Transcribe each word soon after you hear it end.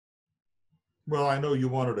Well, I know you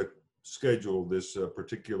wanted to schedule this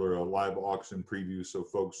particular live auction preview so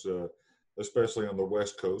folks, especially on the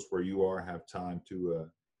West Coast where you are, have time to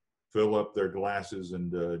fill up their glasses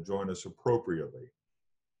and join us appropriately.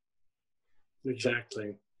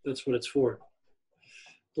 Exactly. That's what it's for.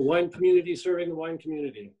 The wine community serving the wine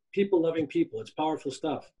community. People loving people. It's powerful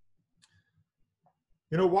stuff.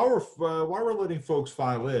 You know, while we're letting folks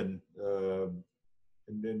file in,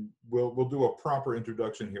 and then we'll do a proper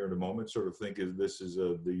introduction here in a moment. Sort of think this is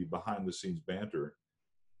the behind the scenes banter.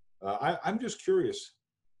 I'm just curious.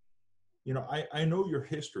 You know, I know your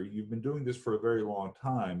history. You've been doing this for a very long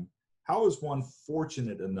time. How is one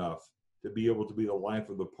fortunate enough to be able to be the life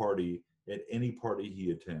of the party at any party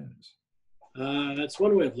he attends? That's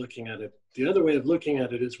one way of looking at it. The other way of looking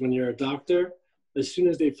at it is when you're a doctor, as soon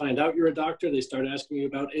as they find out you're a doctor, they start asking you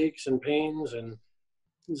about aches and pains, and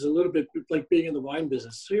it's a little bit like being in the wine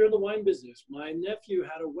business. So you're in the wine business. My nephew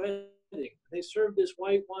had a wedding. They served this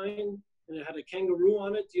white wine, and it had a kangaroo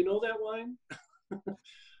on it. Do you know that wine?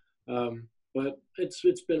 But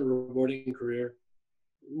it's been a rewarding career,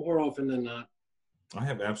 more often than not. I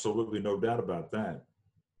have absolutely no doubt about that.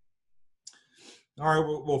 All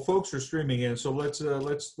right, well, folks are streaming in, so let's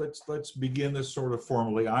begin this sort of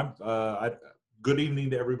formally. Good evening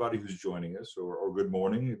to everybody who's joining us, or good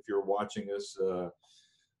morning if you're watching us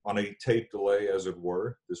on a tape delay, as it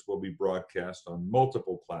were. This will be broadcast on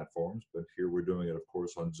multiple platforms, but here we're doing it, of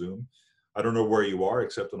course, on Zoom. I don't know where you are,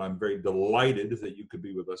 except that I'm very delighted that you could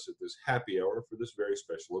be with us at this happy hour for this very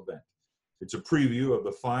special event. It's a preview of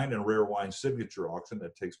the Fine and Rare Wine Signature Auction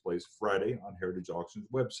that takes place Friday on Heritage Auctions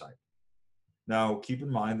website. Now, keep in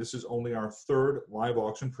mind, this is only our third live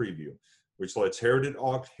auction preview, which lets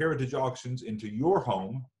Heritage Auctions into your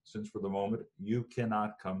home, since for the moment, you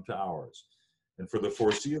cannot come to ours. And for the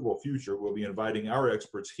foreseeable future, we'll be inviting our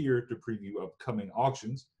experts here to preview upcoming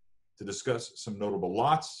auctions, to discuss some notable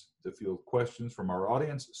lots, to field questions from our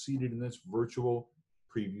audience seated in this virtual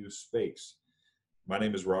preview space. My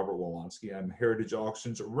name is Robert Wolonsky. I'm Heritage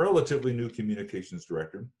Auctions' relatively new communications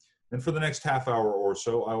director. And for the next half hour or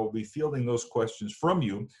so, I will be fielding those questions from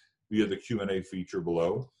you via the Q&A feature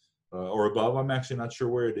below or above. I'm actually not sure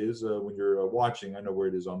where it is when you're watching. I know where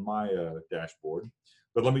it is on my dashboard.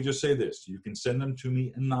 But let me just say this. You can send them to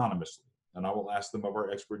me anonymously, and I will ask them of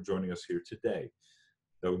our expert joining us here today.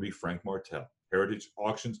 That would be Frank Martel, Heritage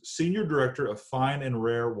Auctions Senior Director of Fine and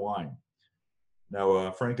Rare Wine.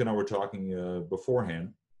 Now, Frank and I were talking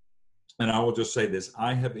beforehand, and I will just say this.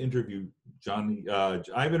 I have interviewed John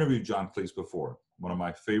Cleese before, one of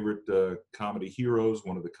my favorite comedy heroes,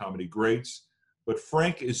 one of the comedy greats. But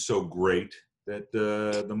Frank is so great that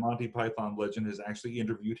the Monty Python legend has actually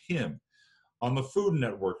interviewed him on the Food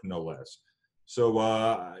Network, no less. So,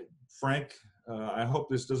 Frank, I hope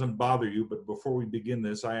this doesn't bother you, but before we begin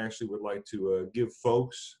this, I actually would like to give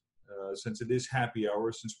folks, since it is happy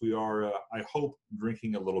hour, since we are, I hope,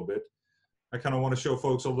 drinking a little bit, I kind of want to show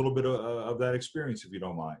folks a little bit of that experience, if you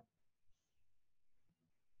don't mind.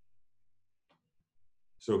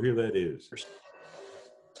 So here that is. It's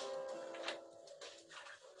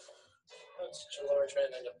such a large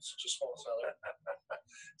man and such a small cellar.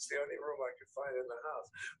 It's the only room I could find in the house.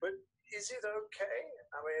 But is it okay?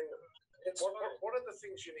 I mean, what are the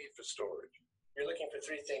things you need for storage? You're looking for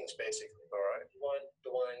three things, basically. All right. You want the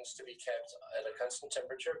wines to be kept at a constant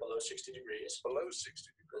temperature, below 60 degrees. Below 60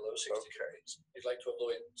 degrees. Below 60 Okay. degrees. You'd like to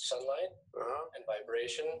avoid sunlight and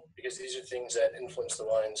vibration, because these are things that influence the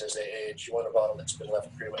wines as they age. You want a bottle that's been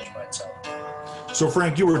left pretty much by itself. So,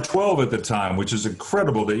 Frank, you were 12 at the time, which is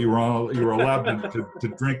incredible that you were allowed to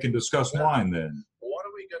drink and discuss wine then. What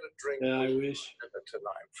are we going to drink I wish.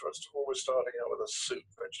 tonight? First of all, we're starting out with a soup,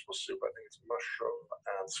 vegetable soup. I think it's mushroom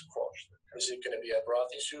and squash. Is it going to be a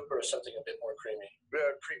brothy soup or something a bit more creamy?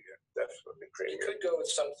 Yeah, creamy, definitely creamy. You could go with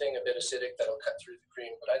something a bit acidic that'll cut through the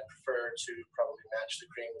cream, but I'd prefer to probably match the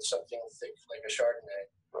cream with something thick like a Chardonnay.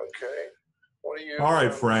 Okay. What do you? All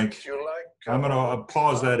right, Frank. Do you like? I'm going to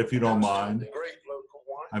pause that if you don't mind. Great local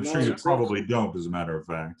wine. I'm sure you probably don't, as a matter of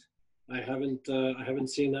fact. I haven't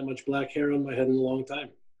seen that much black hair on my head in a long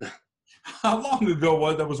time. How long ago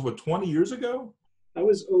was that? Was what, 20 years ago? That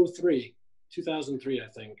was 2003, I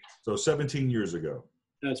think. So 17 years ago.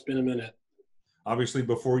 That's been a minute. Obviously,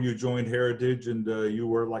 before you joined Heritage, and you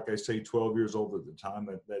were, like I say, 12 years old at the time.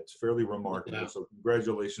 That's fairly remarkable. Yeah. So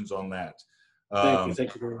congratulations on that.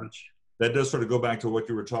 Thank you very much. That does sort of go back to what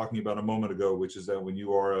you were talking about a moment ago, which is that when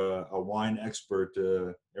you are a wine expert,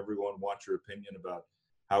 everyone wants your opinion about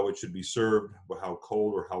how it should be served, how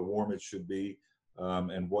cold or how warm it should be,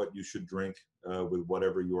 and what you should drink with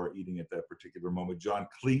whatever you are eating at that particular moment. John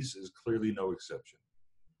Cleese is clearly no exception.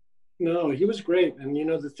 No, he was great. And, you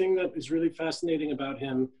know, the thing that is really fascinating about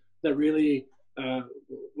him that really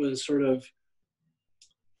was sort of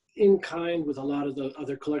in kind with a lot of the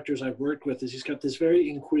other collectors I've worked with is he's got this very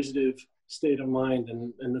inquisitive state of mind.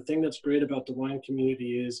 And the thing that's great about the wine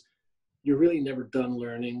community is you're really never done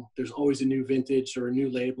learning. There's always a new vintage or a new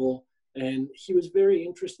label. And he was very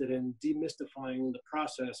interested in demystifying the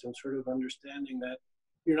process and sort of understanding that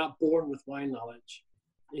you're not born with wine knowledge.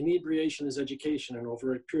 Inebriation is education, and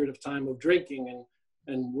over a period of time of drinking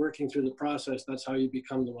and working through the process, that's how you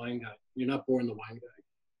become the wine guy. You're not born the wine guy.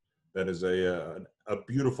 That is a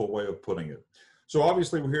beautiful way of putting it. So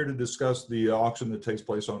obviously we're here to discuss the auction that takes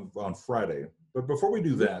place on Friday. But before we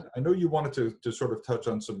do that, I know you wanted to sort of touch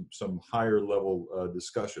on some higher level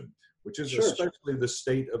discussion, which is Sure. especially the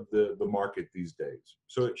state of the market these days.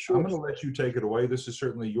 So Sure. I'm going to let you take it away. This is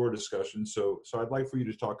certainly your discussion. So I'd like for you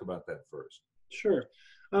to talk about that first. Sure.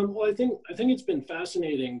 Well, I think it's been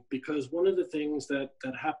fascinating because one of the things that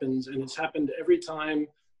happens, and it's happened every time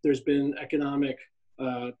there's been economic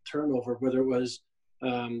turnover, whether it was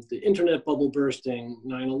the internet bubble bursting,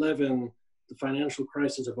 9/11, the financial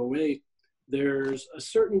crisis of '08, there's a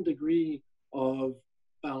certain degree of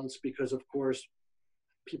bounce because, of course,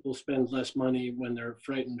 people spend less money when they're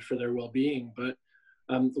frightened for their well-being. But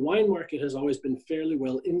the wine market has always been fairly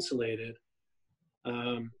well insulated.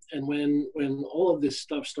 And when all of this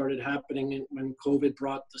stuff started happening, and when COVID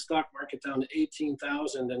brought the stock market down to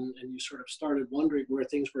 18,000 and you sort of started wondering where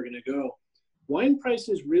things were going to go, wine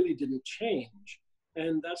prices really didn't change.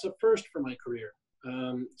 And that's a first for my career.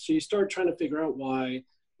 So you start trying to figure out why,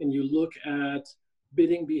 and you look at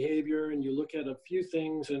bidding behavior and you look at a few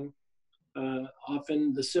things, and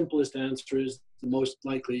often the simplest answer is the most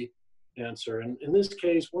likely answer. And in this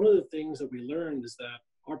case, one of the things that we learned is that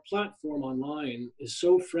our platform online is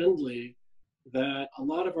so friendly that a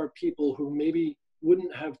lot of our people who maybe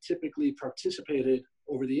wouldn't have typically participated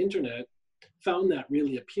over the internet found that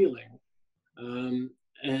really appealing.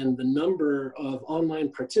 And the number of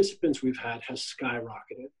online participants we've had has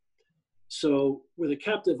skyrocketed. So with a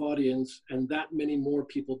captive audience and that many more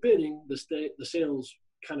people bidding, the sales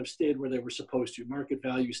kind of stayed where they were supposed to. Market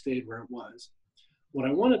value stayed where it was. What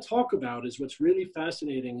I want to talk about is what's really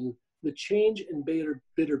fascinating, the change in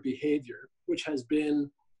bidder behavior, which has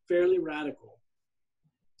been fairly radical.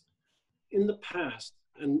 In the past,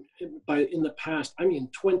 and by in the past, I mean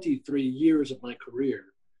 23 years of my career,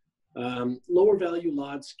 lower value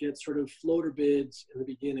lots get sort of floater bids in the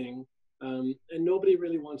beginning, and nobody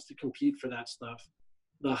really wants to compete for that stuff.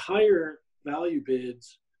 The higher value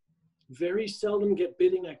bids very seldom get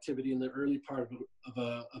bidding activity in the early part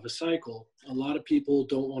of a cycle. A lot of people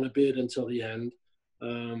don't want to bid until the end.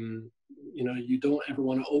 You know, you don't ever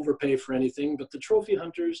want to overpay for anything, but the trophy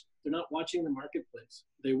hunters, they're not watching the marketplace.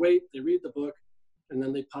 They wait, they read the book, and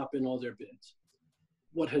then they pop in all their bids.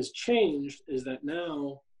 What has changed is that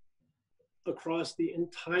now, across the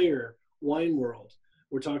entire wine world,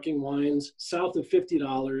 we're talking wines south of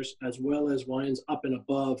 $50 as well as wines up and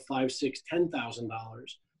above $5,000, $6,000,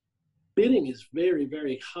 $10,000. Bidding is very,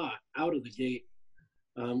 very hot out of the gate.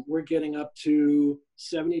 We're getting up to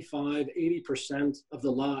 75, 80% of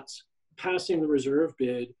the lots passing the reserve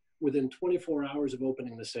bid within 24 hours of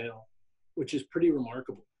opening the sale, which is pretty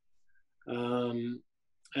remarkable.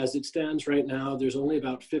 As it stands right now, there's only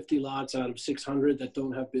about 50 lots out of 600 that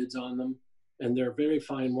don't have bids on them. And they're very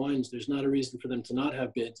fine wines. There's not a reason for them to not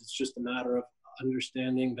have bids. It's just a matter of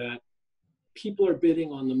understanding that people are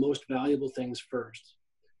bidding on the most valuable things first,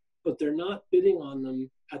 but they're not bidding on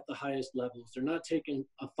them at the highest levels. They're not taking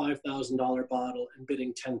a $5,000 bottle and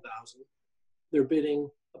bidding 10,000. They're bidding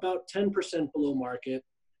about 10% below market.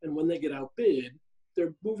 And when they get outbid,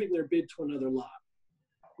 they're moving their bid to another lot.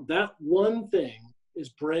 That one thing is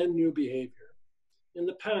brand new behavior. In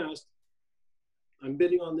the past, I'm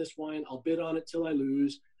bidding on this wine, I'll bid on it till I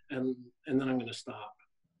lose, and then I'm going to stop.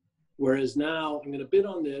 Whereas now, I'm going to bid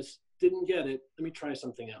on this, didn't get it, let me try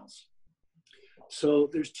something else. So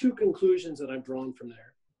there's two conclusions that I've drawn from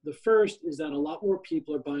there. The first is that a lot more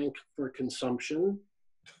people are buying for consumption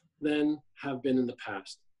than have been in the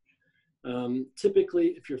past. Typically,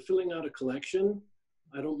 if you're filling out a collection,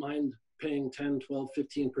 I don't mind paying 10, 12,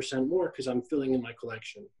 15% more because I'm filling in my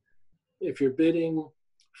collection. If you're bidding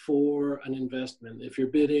for an investment, if you're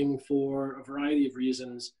bidding for a variety of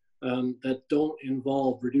reasons that don't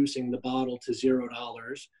involve reducing the bottle to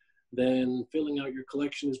 $0, then filling out your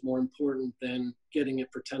collection is more important than getting it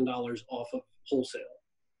for $10 off of wholesale.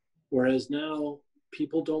 Whereas now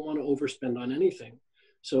people don't want to overspend on anything.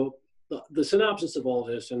 So the synopsis of all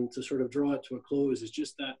this, and to sort of draw it to a close, is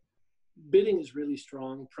just that bidding is really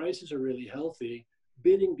strong, prices are really healthy,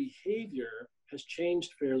 bidding behavior has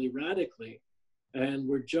changed fairly radically. And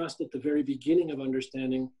we're just at the very beginning of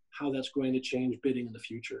understanding how that's going to change bidding in the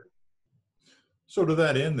future. So to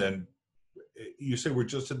that end, then, you say we're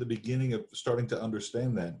just at the beginning of starting to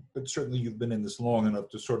understand that, but certainly you've been in this long enough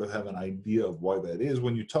to sort of have an idea of why that is.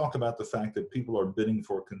 When you talk about the fact that people are bidding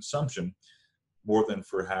for consumption more than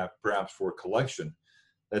for perhaps for collection,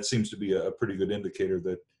 that seems to be a pretty good indicator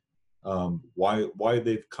that why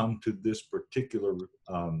they've come to this particular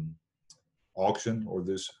auction or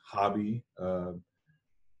this hobby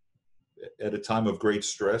at a time of great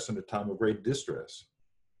stress and a time of great distress.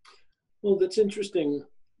 Well, that's interesting,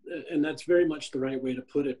 and that's very much the right way to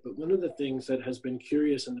put it. But one of the things that has been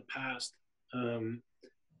curious in the past,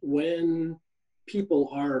 when people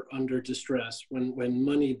are under distress, when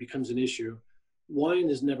money becomes an issue, wine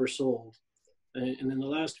is never sold. And in the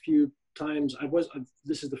last few times,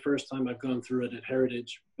 this is the first time I've gone through it at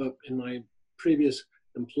Heritage, but in my previous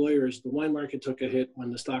employers, the wine market took a hit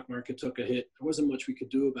when the stock market took a hit. There wasn't much we could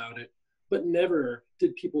do about it, but never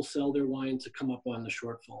did people sell their wine to come up on the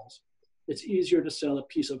shortfalls. It's easier to sell a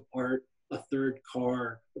piece of art, a third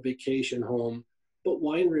car, a vacation home, but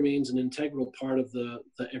wine remains an integral part of the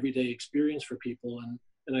everyday experience for people.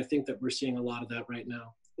 And I think that we're seeing a lot of that right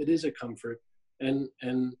now. It is a comfort. And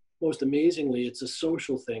most amazingly, it's a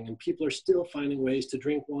social thing. And people are still finding ways to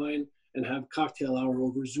drink wine and have cocktail hour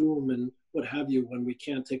over Zoom and what have you when we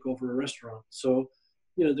can't take over a restaurant. So,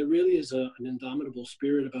 there really is an indomitable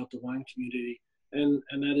spirit about the wine community. And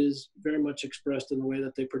that is very much expressed in the way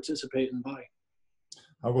that they participate and buy.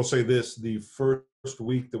 I will say this, the first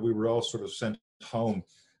week that we were all sort of sent home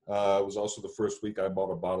was also the first week I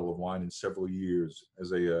bought a bottle of wine in several years.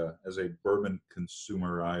 As a bourbon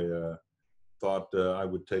consumer, I thought I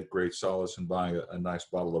would take great solace in buying a nice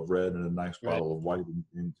bottle of red and a nice bottle of white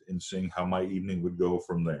and seeing how my evening would go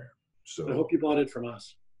from there. So I hope you bought it from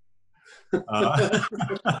us.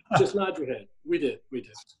 Just nod your head. We did.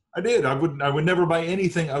 I did. I would never buy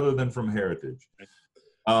anything other than from Heritage.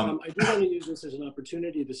 I do want to use this as an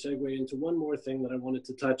opportunity to segue into one more thing that I wanted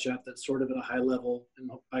to touch at that's sort of at a high level,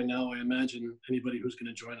 and by now I imagine anybody who's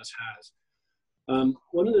going to join us has.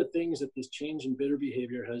 One of the things that this change in bidder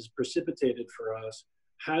behavior has precipitated for us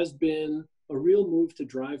has been a real move to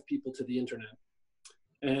drive people to the internet.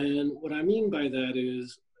 And what I mean by that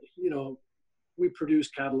is, we produce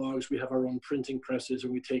catalogs, we have our own printing presses,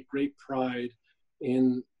 and we take great pride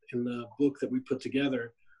in the book that we put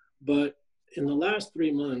together. But in the last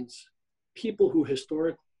 3 months, people who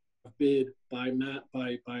historically bid by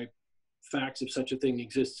facts, if such a thing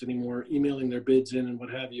exists anymore, emailing their bids in and what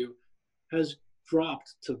have you, has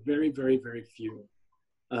dropped to very, very, very few.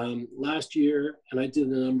 Last year, and I did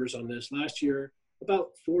the numbers on this, last year, about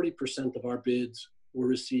 40% of our bids were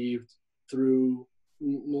received through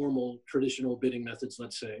normal traditional bidding methods,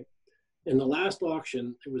 let's say. In the last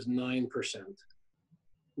auction, it was 9%.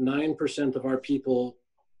 9% of our people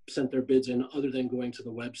sent their bids in other than going to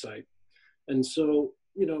the website. And so,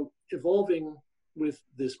 evolving with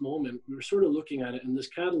this moment, we were sort of looking at it, and this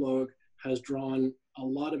catalog has drawn a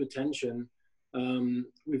lot of attention.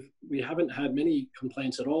 We haven't had many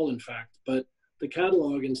complaints at all, in fact, but the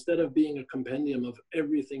catalog, instead of being a compendium of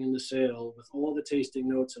everything in the sale with all the tasting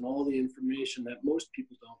notes and all the information that most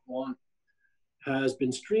people don't want, has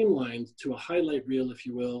been streamlined to a highlight reel, if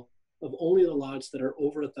you will, of only the lots that are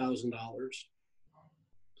over $1,000.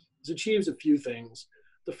 This achieves a few things.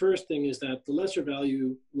 The first thing is that the lesser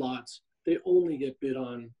value lots, they only get bid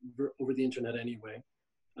on over the internet anyway.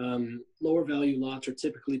 Lower value lots are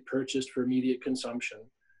typically purchased for immediate consumption.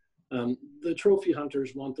 The trophy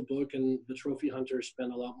hunters want the book, and the trophy hunters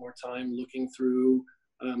spend a lot more time looking through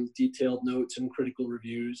detailed notes and critical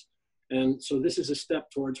reviews. And so this is a step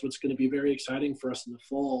towards what's going to be very exciting for us in the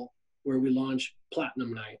fall, where we launch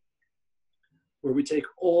Platinum Night, where we take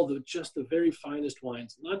just the very finest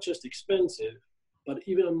wines, not just expensive, but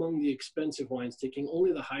even among the expensive wines, taking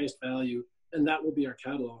only the highest value, and that will be our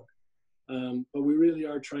catalog. But we really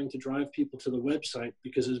are trying to drive people to the website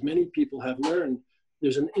because, as many people have learned,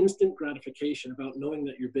 there's an instant gratification about knowing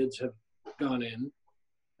that your bids have gone in.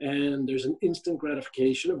 And there's an instant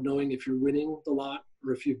gratification of knowing if you're winning the lot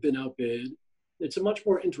or if you've been outbid. It's a much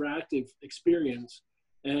more interactive experience,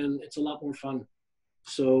 and it's a lot more fun.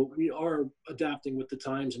 So we are adapting with the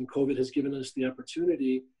times, and COVID has given us the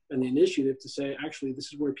opportunity and the initiative to say, actually,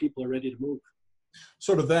 this is where people are ready to move.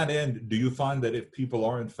 So to that end, do you find that if people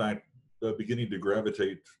are in fact beginning to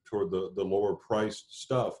gravitate toward the lower priced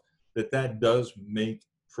stuff, that does make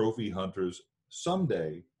trophy hunters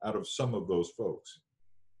someday out of some of those folks?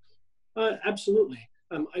 Absolutely.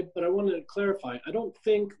 But I want to clarify, I don't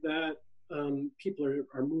think that people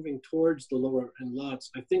are moving towards the lower end lots,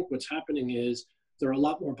 I think what's happening is there are a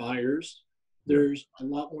lot more buyers. There's a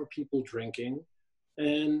lot more people drinking.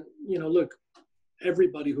 And, you know, look,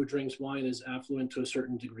 everybody who drinks wine is affluent to a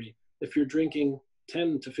certain degree. If you're drinking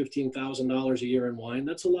 $10,000 to $15,000 a year in wine,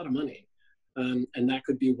 that's a lot of money. And that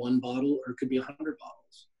could be one bottle or it could be 100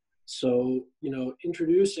 bottles. So, you know,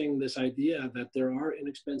 introducing this idea that there are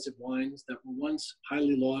inexpensive wines that were once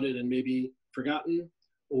highly lauded and maybe forgotten,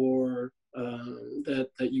 or that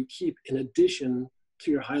you keep in addition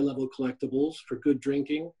to your high-level collectibles for good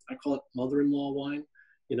drinking. I call it mother-in-law wine.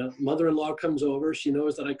 You know, mother-in-law comes over, she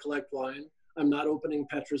knows that I collect wine. I'm not opening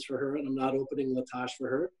Petrus for her and I'm not opening La Tâche for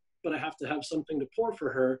her, but I have to have something to pour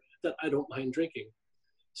for her that I don't mind drinking.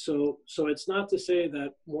 So it's not to say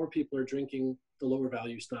that more people are drinking the lower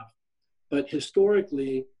value stuff, but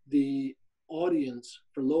historically the audience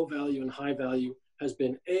for low value and high value has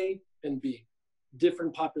been A and B,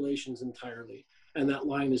 different populations entirely. And that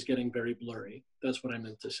line is getting very blurry. That's what I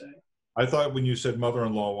meant to say. I thought when you said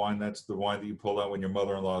mother-in-law wine, that's the wine that you pull out when your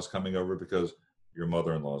mother-in-law is coming over because your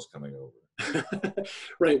mother-in-law is coming over.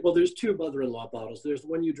 Right. Well, there's two mother-in-law bottles. There's the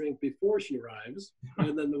one you drink before she arrives,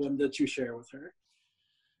 and then the one that you share with her.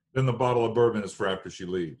 Then the bottle of bourbon is for after she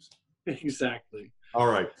leaves. Exactly. All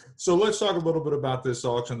right. So let's talk a little bit about this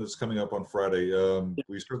auction that's coming up on Friday.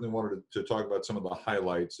 We certainly wanted to talk about some of the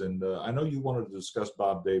highlights. And I know you wanted to discuss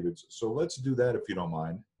Bob Davids. So let's do that if you don't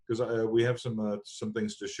mind, because we have some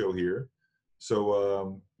things to show here.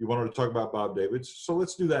 So you wanted to talk about Bob Davids. So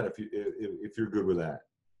let's do that if you're good with that.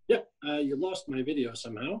 Yeah. You lost my video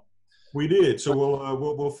somehow. We did. So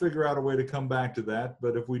we'll figure out a way to come back to that.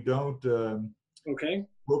 But if we don't, okay,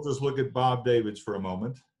 we'll just look at Bob Davids for a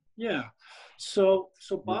moment. Yeah. So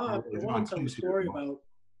Bob, I'd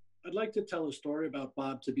like to tell a story about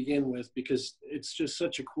Bob to begin with, because it's just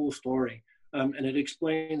such a cool story. And it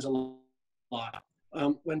explains a lot.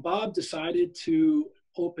 When Bob decided to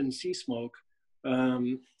open Sea Smoke,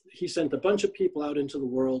 he sent a bunch of people out into the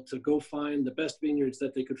world to go find the best vineyards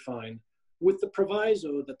that they could find, with the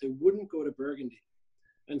proviso that they wouldn't go to Burgundy.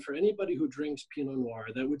 And for anybody who drinks Pinot Noir,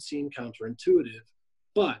 that would seem counterintuitive.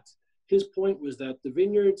 But his point was that the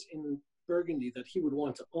vineyards in Burgundy that he would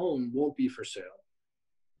want to own won't be for sale.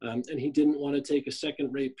 And he didn't want to take a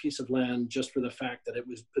second-rate piece of land just for the fact that it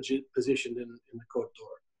was positioned in the Côte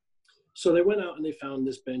d'Or. So they went out and they found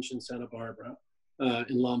this bench in Santa Barbara,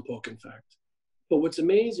 in Lompoc, in fact. But what's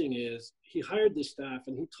amazing is he hired the staff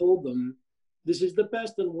and he told them, this is the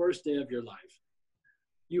best and worst day of your life.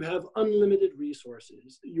 You have unlimited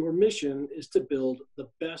resources. Your mission is to build the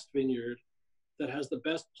best vineyard that has the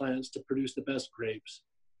best plants to produce the best grapes.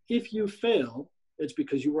 If you fail, it's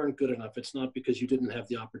because you weren't good enough. It's not because you didn't have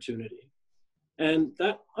the opportunity. And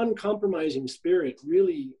that uncompromising spirit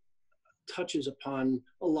really touches upon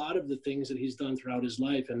a lot of the things that he's done throughout his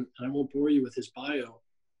life. And I won't bore you with his bio,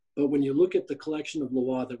 but when you look at the collection of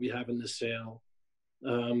Loire that we have in this sale,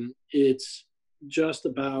 it's just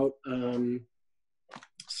about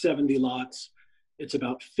 70 lots. It's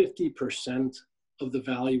about 50% of the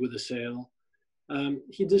value of the sale.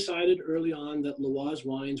 He decided early on that Loire's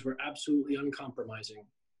wines were absolutely uncompromising.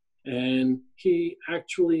 And he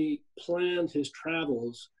actually planned his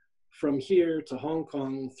travels from here to Hong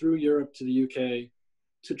Kong, through Europe to the UK,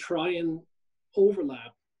 to try and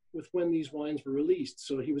overlap with when these wines were released.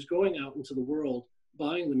 So he was going out into the world,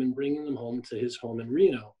 buying them and bringing them home to his home in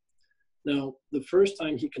Reno. Now, the first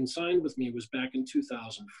time he consigned with me was back in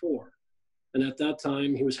 2004. And at that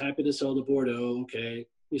time, he was happy to sell the Bordeaux, okay.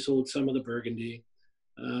 He sold some of the Burgundy,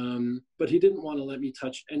 but he didn't want to let me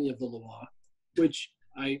touch any of the Loire, which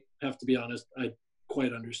I have to be honest, I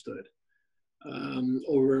quite understood.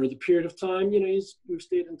 Over the period of time, you know, we've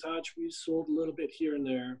stayed in touch. We sold a little bit here and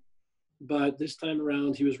there, but this time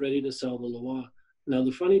around, he was ready to sell the Loire. Now,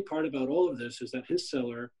 the funny part about all of this is that his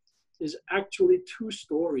cellar is actually 2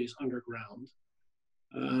 stories underground.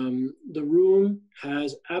 The room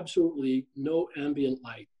has absolutely no ambient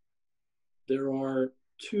light. There are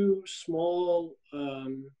 2 small,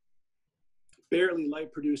 barely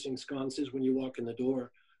light-producing sconces when you walk in the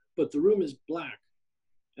door, but the room is black.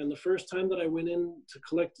 And the first time that I went in to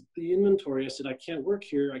collect the inventory, I said, I can't work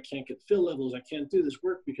here. I can't get fill levels. I can't do this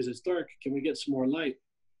work because it's dark. Can we get some more light?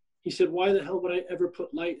 He said, why the hell would I ever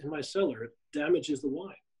put light in my cellar? It damages the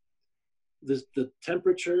wine. The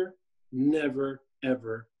temperature never,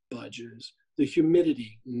 ever budges. The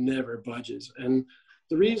humidity never budges. And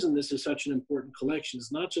the reason this is such an important collection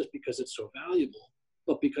is not just because it's so valuable,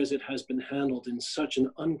 but because it has been handled in such an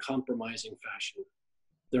uncompromising fashion.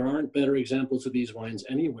 There aren't better examples of these wines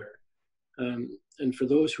anywhere. And for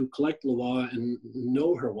those who collect Loire and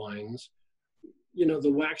know her wines, you know,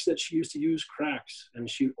 the wax that she used to use cracks, and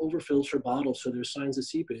she overfills her bottle, so there's signs of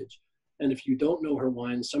seepage. And if you don't know her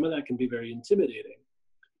wine, some of that can be very intimidating.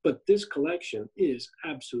 But this collection is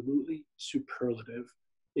absolutely superlative.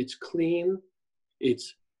 It's clean.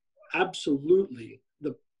 It's absolutely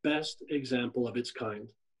the best example of its kind.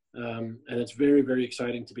 And it's very, very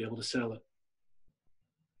exciting to be able to sell it.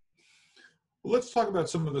 Well, let's talk about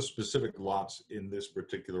some of the specific lots in this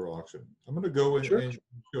particular auction. I'm going to go in Sure. and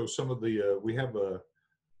show some of the,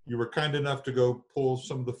 you were kind enough to go pull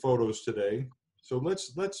some of the photos today. So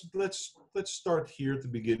let's start here at the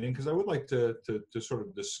beginning, because I would like to sort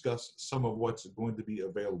of discuss some of what's going to be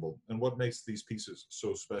available and what makes these pieces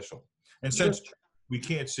so special. And since we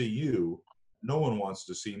can't see you, no one wants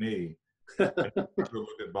to see me. I need to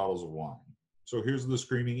look at bottles of wine. So here's the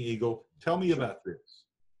Screaming Eagle. Tell me about this.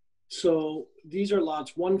 So these are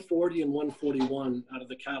lots 140 and 141 out of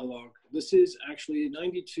the catalog. This is actually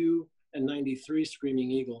 92 and 93 Screaming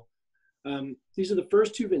Eagle. These are the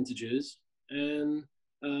first two vintages, and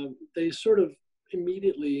they sort of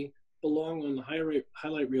immediately belong on the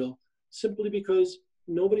highlight reel simply because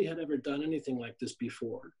nobody had ever done anything like this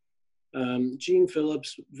before. Jean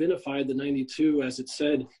Phillips vinified the 92, as it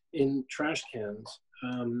said, in trash cans.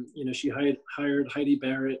 You know, she hired Heidi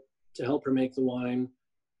Barrett to help her make the wine.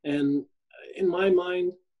 And in my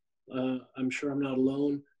mind, I'm sure I'm not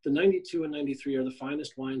alone, the 92 and 93 are the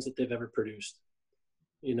finest wines that they've ever produced.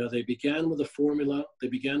 You know, they began with a formula, they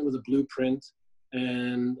began with a blueprint,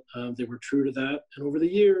 and they were true to that. And over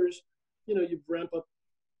the years, you know, you ramp up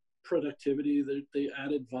productivity, they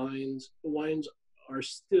added vines. The wines are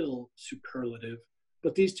still superlative,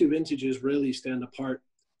 but these two vintages really stand apart.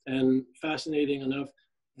 And fascinating enough,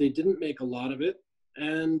 they didn't make a lot of it,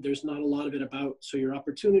 and there's not a lot of it about. So your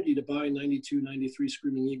opportunity to buy 92, 93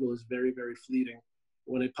 Screaming Eagle is very, very fleeting.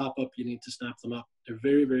 When they pop up, you need to snap them up. They're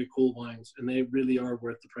very, very cool wines, and they really are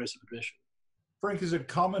worth the price of admission. Frank, is it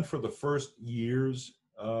common for the first years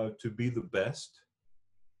to be the best?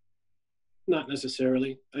 Not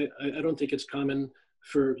necessarily. I don't think it's common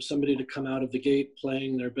for somebody to come out of the gate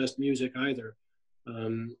playing their best music either.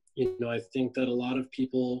 You know, I think that a lot of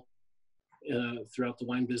people throughout the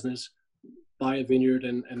wine business buy a vineyard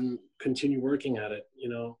and continue working at it. You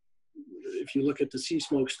know, if you look at the Sea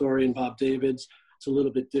Smoke story and Bob Davids, it's a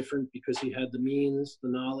little bit different because he had the means, the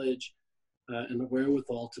knowledge, and the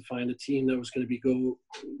wherewithal to find a team that was going to be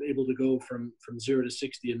able to go from 0 to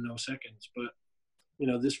 60 in no seconds. But, you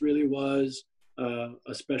know, this really was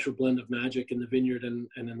a special blend of magic in the vineyard and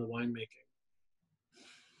in the winemaking.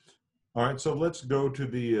 All right, so let's go to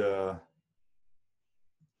the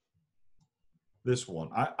this one.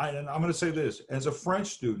 And I'm going to say this. As a French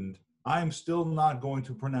student, I'm still not going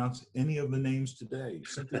to pronounce any of the names today,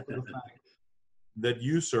 simply for the fact that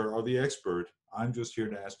you, sir, are the expert. I'm just here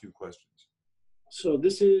to ask you questions. So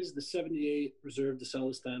this is the 78 Reserve de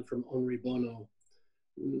Celestin from Henri Bonneau.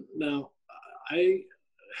 Now, I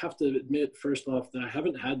have to admit, first off, that I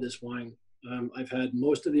haven't had this wine. I've had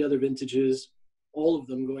most of the other vintages, all of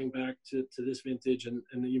them going back to this vintage,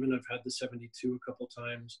 and even I've had the 72 a couple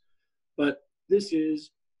times. But this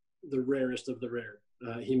is the rarest of the rare.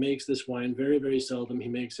 He makes this wine very, very seldom. He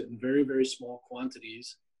makes it in very, very small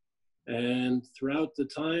quantities. And throughout the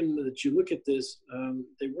time that you look at this,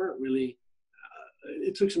 they weren't really,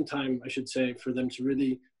 it took some time, I should say, for them to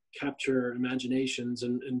really capture imaginations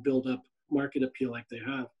and build up market appeal like they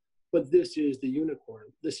have. But this is the unicorn.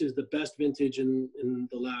 This is the best vintage in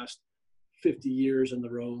the last 50 years in the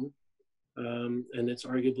Rhone. And it's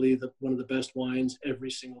arguably one of the best wines every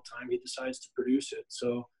single time he decides to produce it.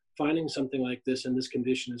 So finding something like this in this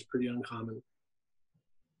condition is pretty uncommon.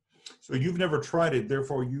 So you've never tried it,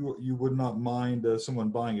 therefore you would not mind someone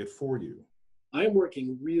buying it for you. I am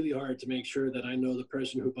working really hard to make sure that I know the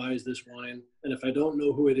person who buys this wine. And if I don't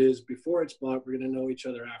know who it is before it's bought, we're going to know each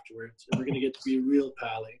other afterwards. And we're going to get to be real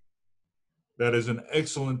pally. That is an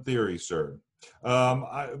excellent theory, sir.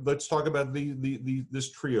 Let's talk about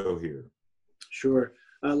this trio here. Sure.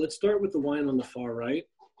 Let's start with the wine on the far right.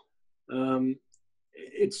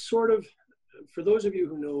 It's sort of, for those of you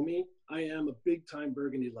who know me, I am a big-time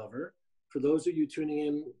Burgundy lover. For those of you tuning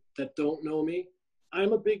in that don't know me,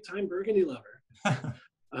 I'm a big-time Burgundy lover.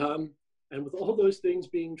 And with all those things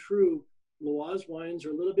being true, Loire wines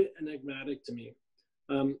are a little bit enigmatic to me.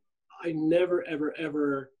 I never, ever,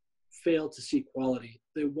 ever fail to see quality.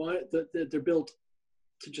 They're built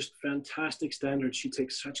to just fantastic standards. She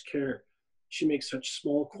takes such care. She makes such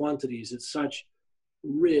small quantities. It's such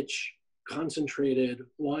rich, concentrated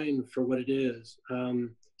wine for what it is.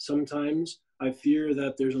 Sometimes I fear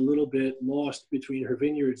that there's a little bit lost between her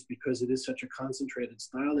vineyards because it is such a concentrated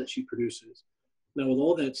style that she produces. Now, with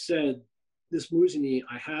all that said, this Musigny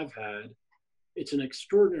I have had. It's an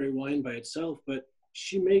extraordinary wine by itself, but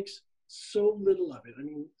she makes so little of it. I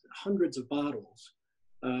mean, hundreds of bottles.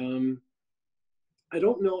 I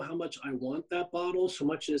don't know how much I want that bottle so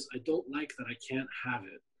much as I don't like that I can't have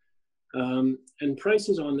it. And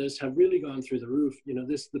prices on this have really gone through the roof. You know,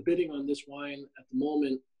 the bidding on this wine at the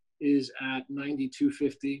moment is at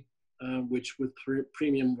 $92.50, which with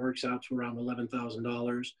premium works out to around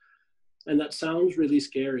 $11,000. And that sounds really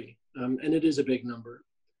scary, and it is a big number.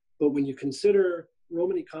 But when you consider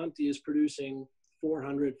Romanée-Conti is producing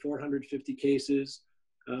 450 cases,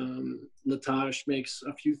 La Tâche makes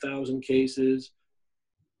a few thousand cases,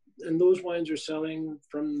 and those wines are selling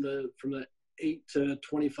from the $8,000 to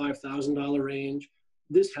 $25,000 range.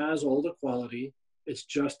 This has all the quality. It's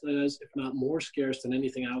just as, if not more, scarce than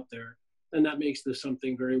anything out there, and that makes this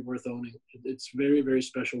something very worth owning. It's very, very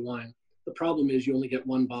special wine. The problem is you only get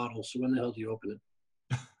one bottle, so when the hell do you open it?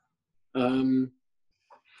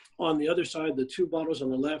 On the other side, the two bottles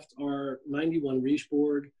on the left are 91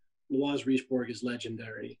 Richebourg. Loise Richebourg is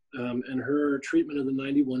legendary, and her treatment of the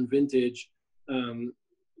 91 vintage,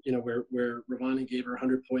 you know, where Ravani gave her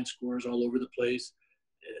 100-point scores all over the place.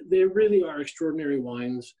 They really are extraordinary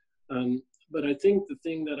wines. But I think the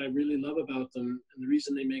thing that I really love about them, and the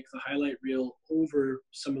reason they make the highlight reel over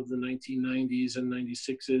some of the 1990s and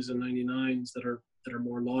 96s and 99s that are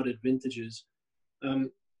more lauded vintages,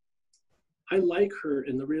 I like her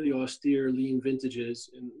in the really austere, lean vintages,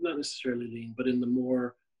 and not necessarily lean, but in the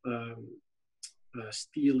more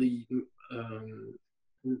steely,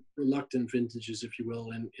 reluctant vintages, if you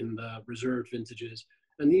will, in the reserved vintages.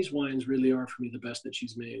 And these wines really are, for me, the best that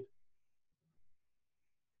she's made.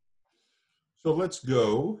 So let's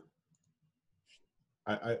go.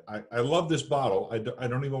 I love this bottle. I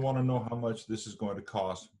don't even want to know how much this is going to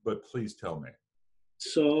cost, but please tell me.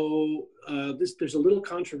 So there's a little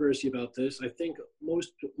controversy about this. I think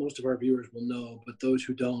most of our viewers will know, but those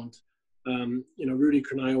who don't, you know, Rudy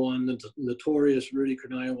Kurniawan, the notorious Rudy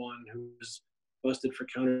Kurniawan, who was busted for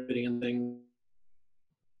counterfeiting and things.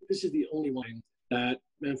 This is the only wine that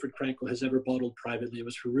Manfred Krankl has ever bottled privately. It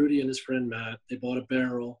was for Rudy and his friend Matt. They bought a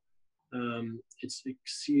barrel. It's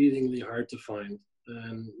exceedingly hard to find.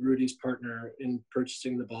 And Rudy's partner in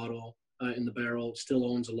purchasing the bottle in the barrel still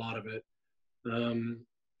owns a lot of it.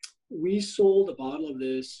 We sold a bottle of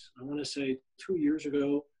this, I want to say 2 years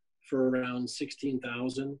ago, for around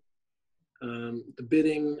 $16,000. The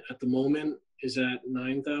bidding at the moment is at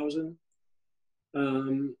 $9,000.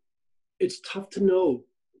 It's tough to know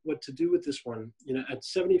what to do with this one. You know, at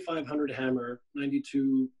 7,500 hammer,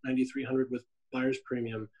 9,300 with buyer's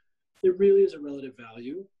premium, it really is a relative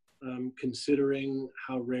value, considering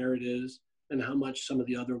how rare it is and how much some of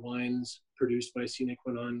the other wines produced by Sine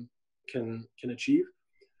Qua Non can achieve.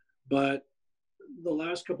 But the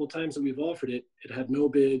last couple of times that we've offered it, it had no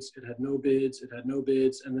bids, it had no bids, it had no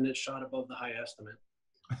bids, and then it shot above the high estimate.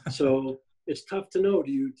 So it's tough to know.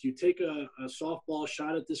 Do you take a softball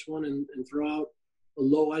shot at this one and throw out a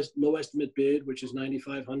low estimate bid, which is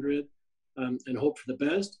 9,500, and hope for the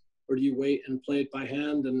best? Or do you wait and play it by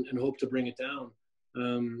hand and hope to bring it down?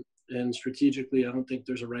 And strategically, I don't think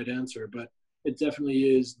there's a right answer, but it definitely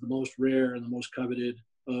is the most rare and the most coveted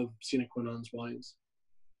of Sine Qua Non's wines.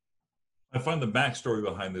 I find the backstory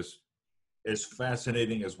behind this as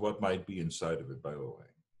fascinating as what might be inside of it, by the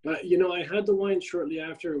way. You know, I had the wine shortly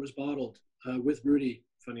after it was bottled with Rudy,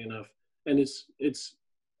 funny enough. And it's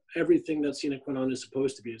everything that Sine Qua Non is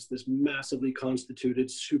supposed to be. It's this massively constituted,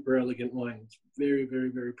 super elegant wine. It's very, very,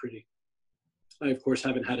 very pretty. I, of course,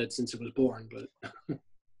 haven't had it since it was born, but.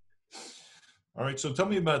 All right, so tell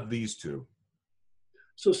me about these two.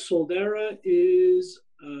 So Soldera is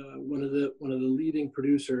one of the leading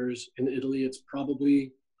producers in Italy. It's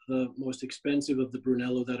probably the most expensive of the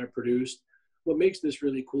Brunello that are produced. What makes this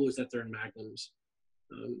really cool is that they're in magnums.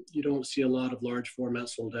 You don't see a lot of large format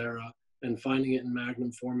Soldera, and finding it in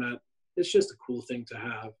magnum format, it's just a cool thing to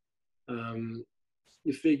have.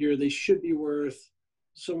 You figure they should be worth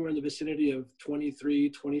somewhere in the vicinity of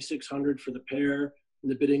 $2,600 for the pair,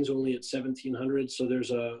 and the bidding's only at $1,700, so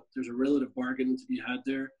there's a relative bargain to be had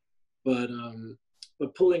there. But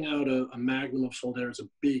pulling out a magnum of Soldera is a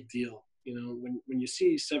big deal. You know, when you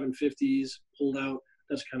see 750s pulled out,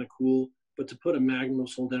 that's kind of cool. But to put a magnum of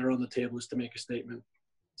Soldera on the table is to make a statement.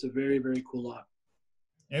 It's a very, very cool lot.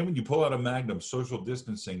 And when you pull out a magnum, social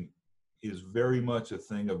distancing is very much a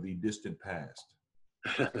thing of the distant past.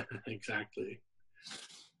 Exactly.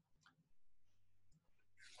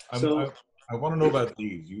 I want to know about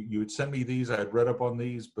these. You had sent me these. I had read up on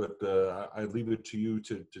these, but I leave it to you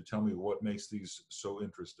to tell me what makes these so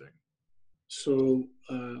interesting. So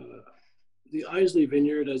the Islay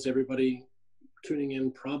Vineyard, as everybody tuning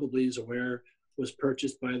in probably is aware, was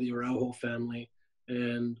purchased by the Araujo family,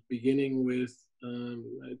 and beginning with,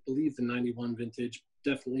 I believe, the 91 vintage,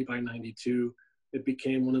 definitely by 92, it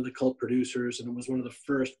became one of the cult producers, and it was one of the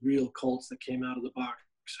first real cults that came out of the box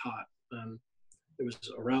hot. It was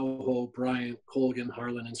Araujo, Bryant, Colgan,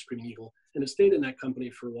 Harlan, and Screaming Eagle, and it stayed in that company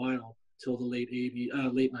for a while till the late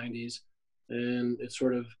 90s, and it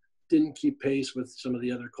sort of didn't keep pace with some of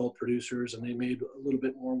the other cult producers, and they made a little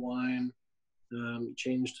bit more wine,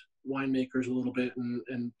 changed winemakers a little bit,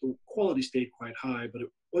 and the quality stayed quite high, but it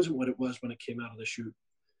wasn't what it was when it came out of the chute.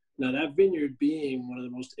 Now, that vineyard being one of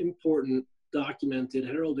the most important, documented,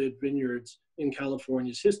 heralded vineyards in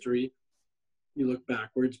California's history, you look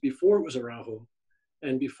backwards, before it was Araujo,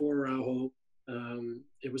 and before Araujo,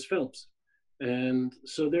 it was Phelps. And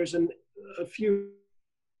so there's a few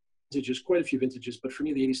vintages, quite a few vintages, but for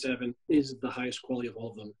me, the 87 is the highest quality of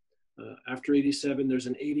all of them. After 87, there's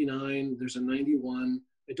an 89, there's a 91.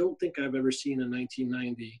 I don't think I've ever seen a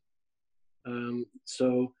 1990.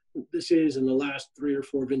 So this is in the last 3 or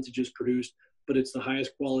 4 vintages produced, but it's the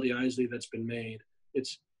highest quality Islay that's been made.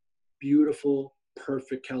 It's beautiful,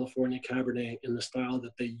 perfect California Cabernet in the style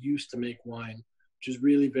that they used to make wine, which is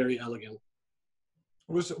really very elegant.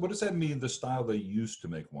 What does that mean, the style they used to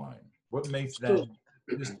make wine? What makes that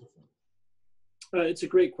different? It's a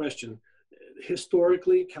great question.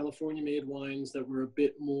 Historically, California made wines that were a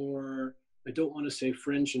bit more, I don't want to say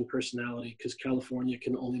French in personality, because California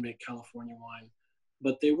can only make California wine,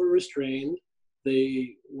 but they were restrained,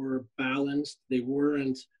 they were balanced, they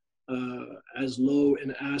weren't as low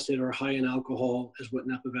in acid or high in alcohol as what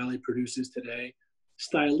Napa Valley produces today.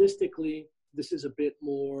 Stylistically, this is a bit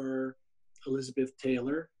more Elizabeth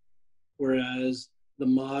Taylor, whereas the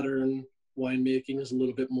modern winemaking is a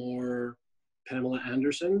little bit more Pamela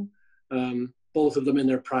Anderson. Both of them in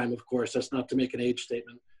their prime, of course. That's not to make an age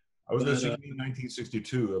statement. I was going to say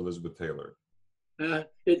 1962 Elizabeth Taylor.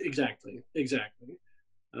 Exactly.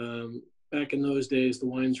 Back in those days, the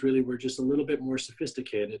wines really were just a little bit more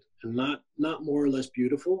sophisticated and not more or less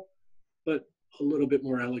beautiful, but a little bit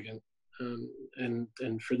more elegant.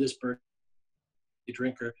 And for this birthday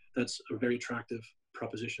drinker, that's a very attractive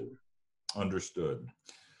proposition. Understood.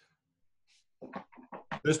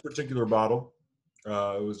 This particular bottle,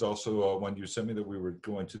 it was also one you sent me that we were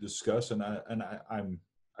going to discuss, and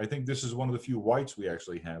I think this is one of the few whites we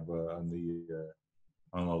actually have on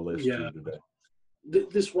the list here today.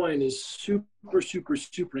 This wine is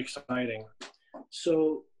super exciting.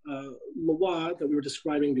 So Loire, that we were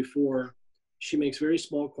describing before, she makes very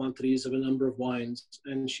small quantities of a number of wines,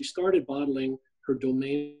 and she started bottling her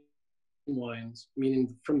domain wines,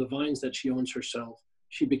 meaning from the vines that she owns herself.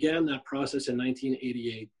 She began that process in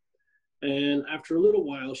 1988. And after a little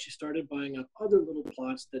while, she started buying up other little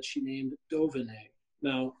plots that she named Dauphiné.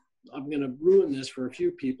 Now, I'm going to ruin this for a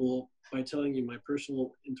few people by telling you my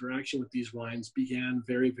personal interaction with these wines began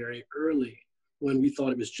very, very early, when we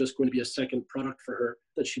thought it was just going to be a second product for her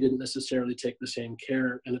that she didn't necessarily take the same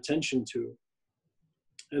care and attention to.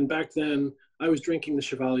 And back then, I was drinking the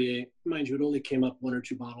Chevalier. Mind you, it only came up 1 or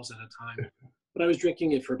 2 bottles at a time, but I was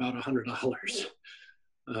drinking it for about $100.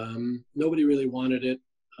 Nobody really wanted it.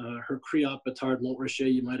 Her Criot Batard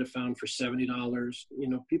Montrachet you might have found for $70. You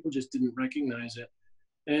know, people just didn't recognize it.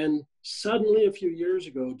 And suddenly, a few years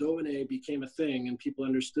ago, Dauphiné became a thing, and people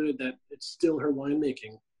understood that it's still her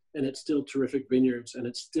winemaking, and it's still terrific vineyards, and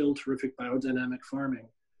it's still terrific biodynamic farming.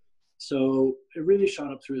 So it really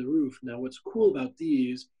shot up through the roof. Now, what's cool about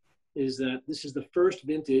these is that this is the first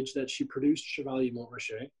vintage that she produced Chevalier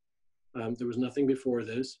Montrachet. There was nothing before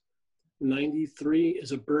this. 93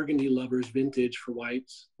 is a Burgundy lover's vintage for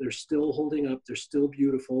whites. They're still holding up. They're still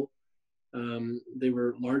beautiful. They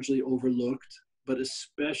were largely overlooked, but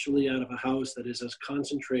especially out of a house that is as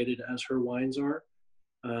concentrated as her wines are.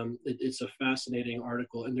 It's a fascinating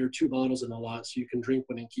article, and there are 2 bottles in the lot, so you can drink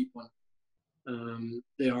one and keep one.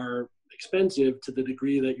 They are expensive to the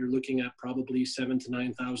degree that you're looking at probably $7,000 to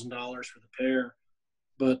 $9,000 for the pair,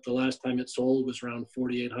 but the last time it sold was around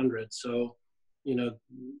 $4,800. So, you know,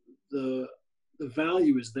 the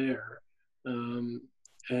value is there.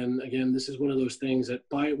 And again, this is one of those things that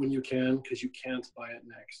buy it when you can, because you can't buy it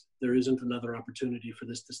next. There isn't another opportunity for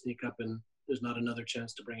this to sneak up, and there's not another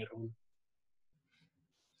chance to bring it home.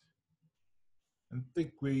 I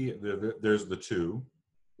think there's the 2.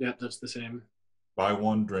 Yeah, that's the same. Buy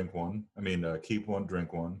one, drink one. I mean, keep one,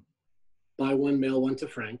 drink one. Buy one, mail one to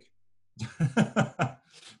Frank.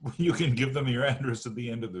 You can give them your address at the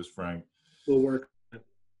end of this, Frank. We'll work.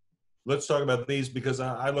 Let's talk about these, because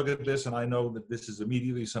I look at this and I know that this is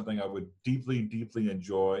immediately something I would deeply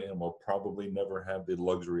enjoy and will probably never have the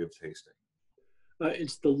luxury of tasting.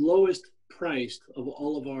 It's the lowest priced of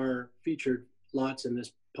all of our featured lots in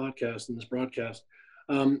this podcast, in this broadcast.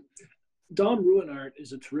 Dom Ruinart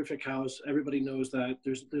is a terrific house. Everybody knows that.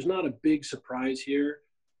 There's not a big surprise here,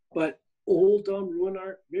 but old Dom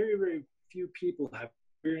Ruinart, very, very few people have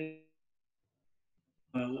experienced.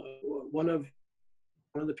 One of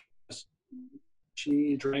the people,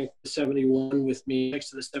 she drank the 71 with me next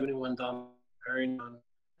to the 71 Dom Perignon,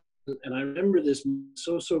 and I remember this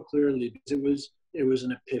so clearly because it was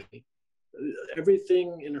an epiphany.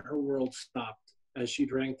 Everything in her world stopped as she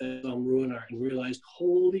drank that Dom Ruinart and realized,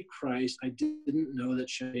 holy Christ, I didn't know that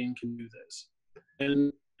champagne can do this.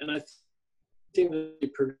 And I think that they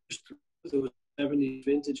produced those 70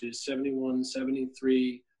 vintages, 71,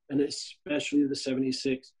 73, and especially the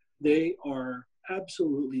 76. They are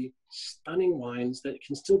absolutely stunning wines that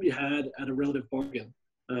can still be had at a relative bargain.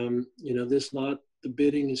 This lot, the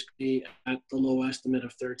bidding is at the low estimate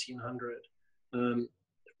of $1,300.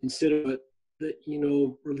 Consider what the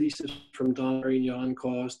releases from Dom Perignon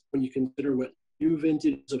cost. When you consider what new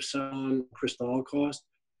vintages of Sauvignon Cristal cost,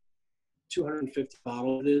 250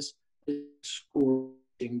 bottles of this is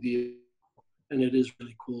scoring deal, and it is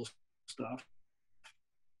really cool stuff.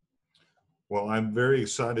 Well, I'm very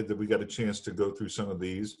excited that we got a chance to go through some of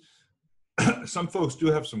these. Some folks do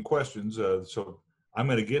have some questions, so I'm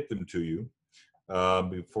going to get them to you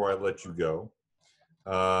before I let you go.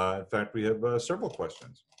 In fact, we have several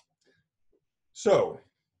questions. So,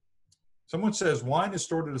 someone says, wine is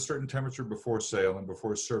stored at a certain temperature before sale and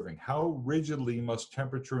before serving. How rigidly must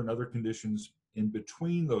temperature and other conditions in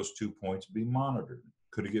between those 2 points be monitored?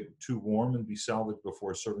 Could it get too warm and be salvaged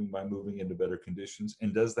before serving by moving into better conditions?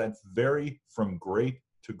 And does that vary from grape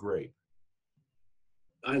to grape?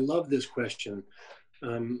 I love this question.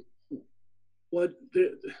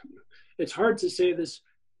 It's hard to say this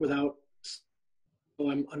without,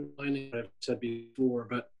 I'm underlining what I've said before,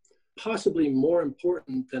 but possibly more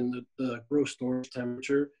important than the gross storage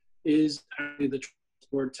temperature is actually the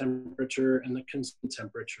transport temperature and the consumption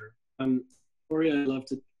temperature. Story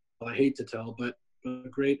I hate to tell, but a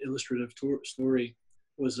great illustrative story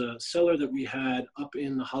was a cellar that we had up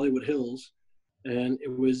in the Hollywood Hills, and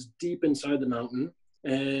it was deep inside the mountain,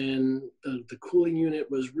 and the cooling unit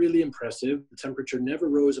was really impressive. The temperature never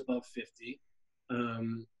rose above 50,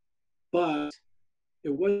 but it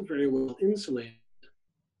wasn't very well insulated,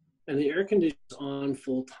 and the air conditioner was on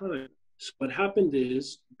full time. So what happened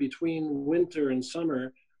is, between winter and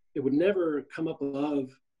summer, it would never come up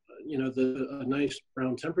above a nice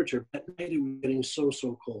round temperature. At night it was getting so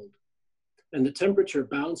cold, and the temperature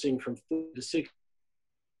bouncing from 40 to 60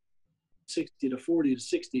 to 40 to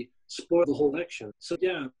 60 spoiled the whole action. So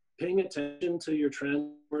yeah, paying attention to your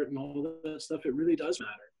transport and all that stuff, it really does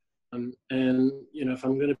matter. And if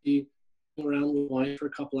I'm going to be around with wine for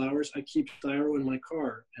a couple hours, I keep styro in my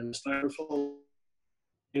car, and the styrofoam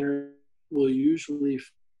will usually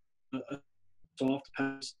a soft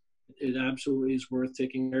pass. It absolutely is worth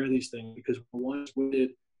taking care of these things, because once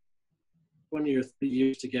waited 20 or 30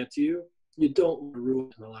 years to get to you, you don't want to ruin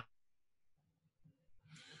the life.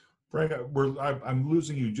 Frank, I'm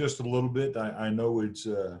losing you just a little bit. I know it's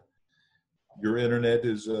your internet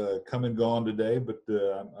is come and gone today, but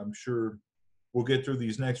I'm sure we'll get through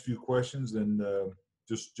these next few questions. And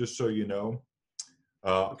just so you know.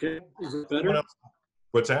 Okay, is it better?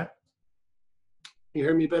 What's that? Can you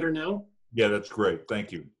hear me better now? Yeah, that's great.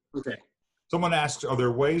 Thank you. Okay. Someone asks, are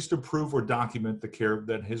there ways to prove or document the care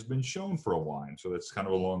that has been shown for a wine? So that's kind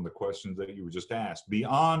of along the questions that you were just asked.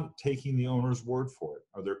 Beyond taking the owner's word for it,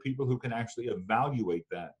 are there people who can actually evaluate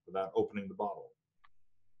that without opening the bottle?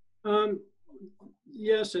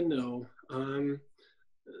 Yes and no.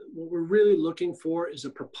 What we're really looking for is a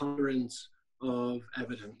preponderance of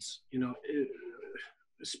evidence.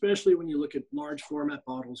 Especially when you look at large format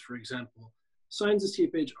bottles, for example, signs of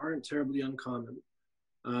seepage aren't terribly uncommon.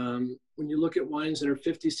 When you look at wines that are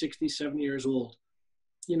 50, 60, 70 years old,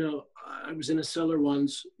 I was in a cellar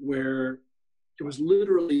once where it was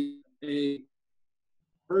literally a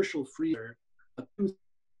commercial freezer, a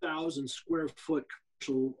 2,000 square foot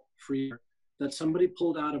commercial freezer that somebody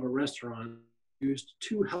pulled out of a restaurant, used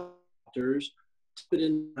 2 helicopters to put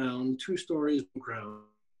in around 2 stories of ground,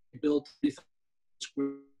 built 3,000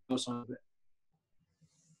 square house on it.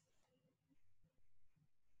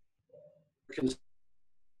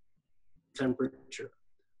 Temperature,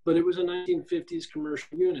 but it was a 1950s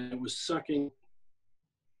commercial unit. It was sucking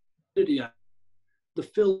humidity out. The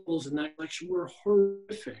fills in that collection were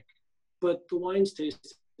horrific, but the wines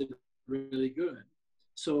tasted really good.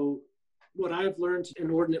 So what I've learned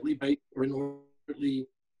inordinately bright or inordinately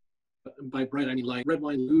by bright, I mean light. Red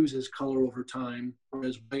wine loses color over time,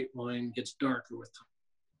 whereas white wine gets darker with time.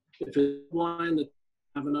 If it's wine that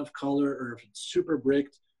have enough color, or if it's super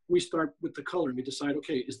bricked, we start with the color and we decide,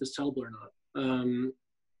 okay, is this sellable or not?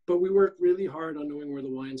 But we work really hard on knowing where the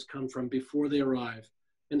wines come from before they arrive.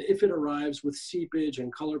 And if it arrives with seepage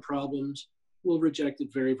and color problems, we'll reject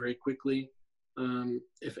it very, very quickly.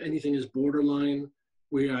 If anything is borderline,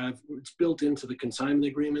 it's built into the consignment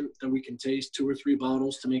agreement that we can taste 2 or 3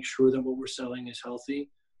 bottles to make sure that what we're selling is healthy.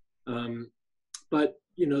 But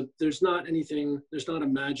you know, there's not a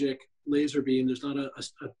magic laser beam. There's not a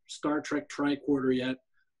Star Trek tricorder yet.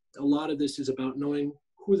 A lot of this is about knowing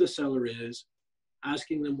who the seller is,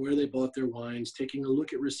 asking them where they bought their wines, taking a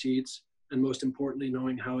look at receipts, and most importantly,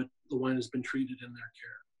 knowing how the wine has been treated in their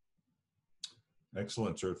care.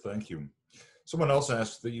 Excellent, sir. Thank you. Someone else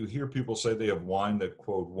asked that you hear people say they have wine that,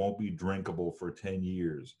 quote, won't be drinkable for 10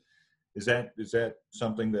 years. Is that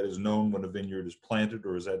something that is known when a vineyard is planted,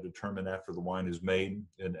 or is that determined after the wine is made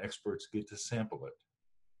and experts get to sample it?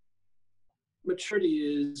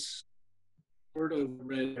 Maturity is sort of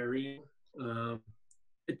red herring.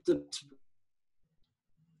 It's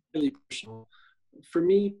really personal. For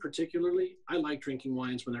me particularly, I like drinking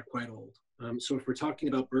wines when they're quite old. So if we're talking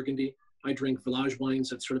about Burgundy, I drink village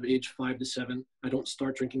wines at sort of age 5 to 7. I don't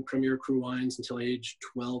start drinking Premier Cru wines until age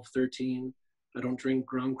 12, 13. I don't drink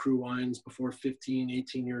Grand Cru wines before 15,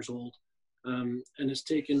 18 years old. And it's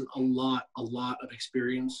taken a lot of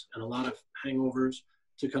experience and a lot of hangovers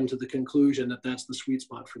to come to the conclusion that that's the sweet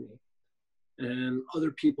spot for me. And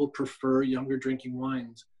other people prefer younger drinking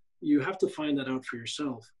wines. You have to find that out for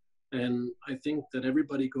yourself. And I think that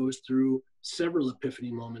everybody goes through several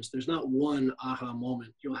epiphany moments. There's not one aha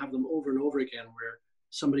moment. You'll have them over and over again where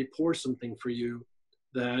somebody pours something for you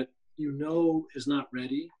that you know is not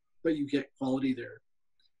ready, but you get quality there.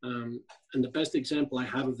 And the best example I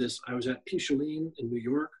have of this, I was at Picholine in New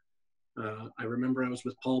York. I remember I was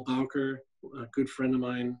with Paul Bowker, a good friend of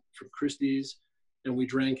mine from Christie's, and we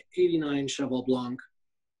drank 89 Cheval Blanc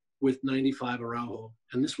with 95 Araujo.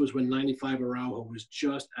 And this was when 95 Araujo was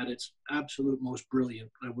just at its absolute most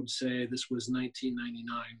brilliant. I would say this was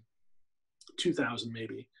 1999, 2000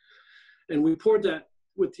 maybe. And we poured that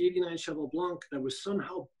with the 89 Cheval Blanc that was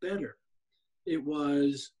somehow better. It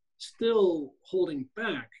was still holding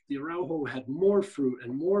back. The Araujo had more fruit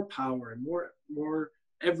and more power and more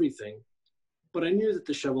everything. But I knew that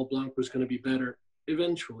the Cheval Blanc was going to be better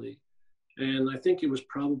eventually. And I think it was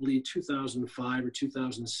probably 2005 or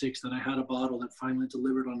 2006 that I had a bottle that finally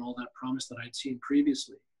delivered on all that promise that I'd seen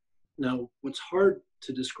previously. Now, what's hard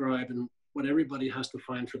to describe and what everybody has to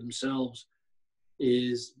find for themselves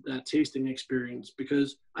is that tasting experience,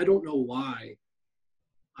 because I don't know why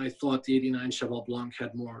I thought the 89 Cheval Blanc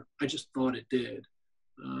had more. I just thought it did.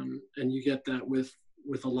 And you get that with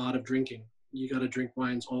a lot of drinking. You got to drink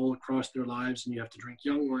wines all across their lives, and you have to drink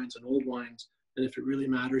young wines and old wines. And if it really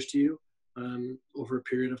matters to you, over a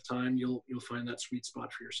period of time, you'll find that sweet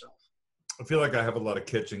spot for yourself. I feel like I have a lot of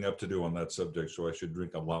catching up to do on that subject, so I should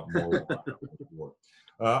drink a lot more wine.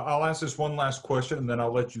 I'll ask this one last question, and then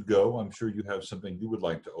I'll let you go. I'm sure you have something you would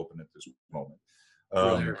like to open at this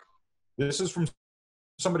moment. This is from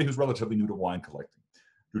somebody who's relatively new to wine collecting.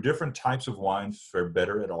 Do different types of wines fare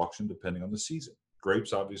better at auction depending on the season?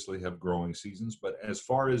 Grapes obviously have growing seasons, but as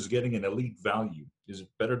far as getting an elite value, is it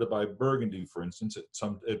better to buy Burgundy, for instance,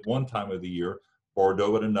 at one time of the year,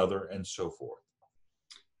 Bordeaux at another, and so forth?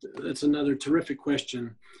 That's another terrific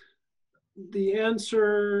question. The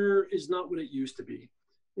answer is not what it used to be.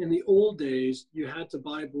 In the old days, you had to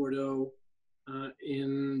buy Bordeaux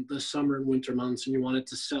in the summer and winter months, and you wanted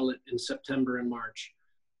to sell it in September and March.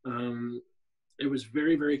 It was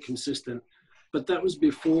very, very consistent. But that was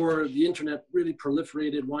before the internet really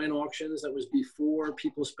proliferated wine auctions. That was before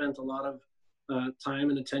people spent a lot of time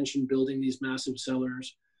and attention building these massive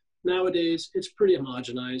cellars. Nowadays, it's pretty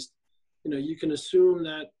homogenized. You know, you can assume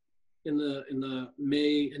that in the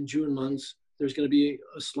May and June months, there's going to be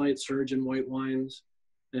a slight surge in white wines.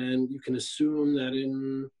 And you can assume that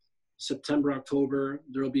in September, October,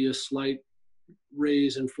 there will be a slight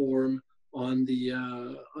raise in form on the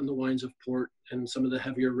wines of port and some of the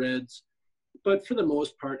heavier reds. But for the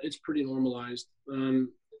most part, it's pretty normalized.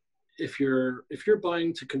 If you're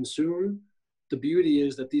buying to consume, the beauty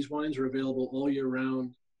is that these wines are available all year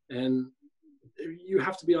round, and you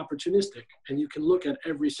have to be opportunistic. And you can look at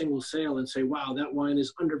every single sale and say, wow, that wine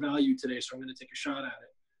is undervalued today, so I'm going to take a shot at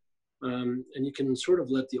it. And you can sort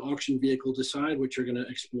of let the auction vehicle decide what you're going to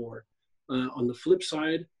explore. On the flip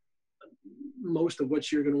side, most of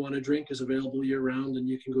what you're going to want to drink is available year round, and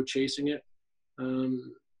you can go chasing it.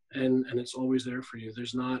 And it's always there for you.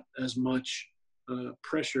 There's not as much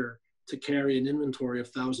pressure to carry an inventory of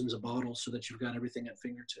thousands of bottles so that you've got everything at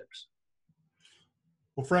fingertips.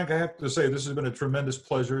 Well, Frank, I have to say this has been a tremendous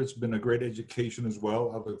pleasure. It's been a great education as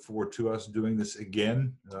well. I look forward to us doing this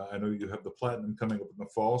again. I know you have the Platinum coming up in the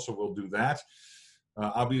fall, so we'll do that.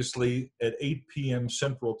 Obviously, at 8 p.m.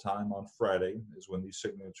 Central Time on Friday is when the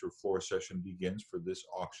signature floor session begins for this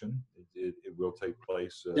auction. It will take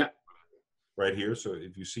place right here. So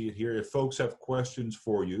if you see it here, if folks have questions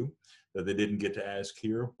for you that they didn't get to ask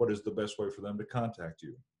here, what is the best way for them to contact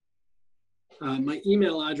you? My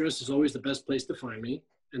email address is always the best place to find me,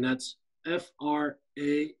 and that's FRANKM,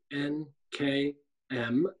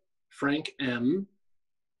 Frank M,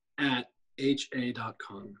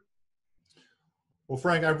 @ha.com. Well,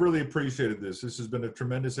 Frank, I've really appreciated this. This has been a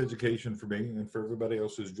tremendous education for me and for everybody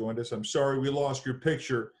else who's joined us. I'm sorry we lost your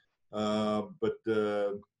picture, but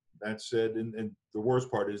that said, and the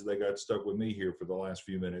worst part is they got stuck with me here for the last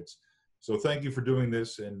few minutes. So thank you for doing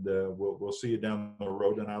this, and we'll see you down the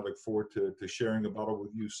road, and I look forward to sharing a bottle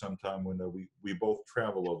with you sometime when we both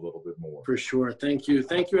travel a little bit more. For sure. Thank you.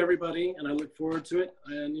 Thank you, everybody, and I look forward to it.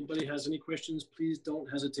 Anybody has any questions, please don't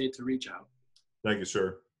hesitate to reach out. Thank you,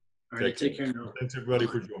 sir. All right, take care now. Thanks, everybody,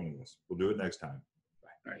 for joining us. We'll do it next time.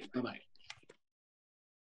 All right, bye-bye.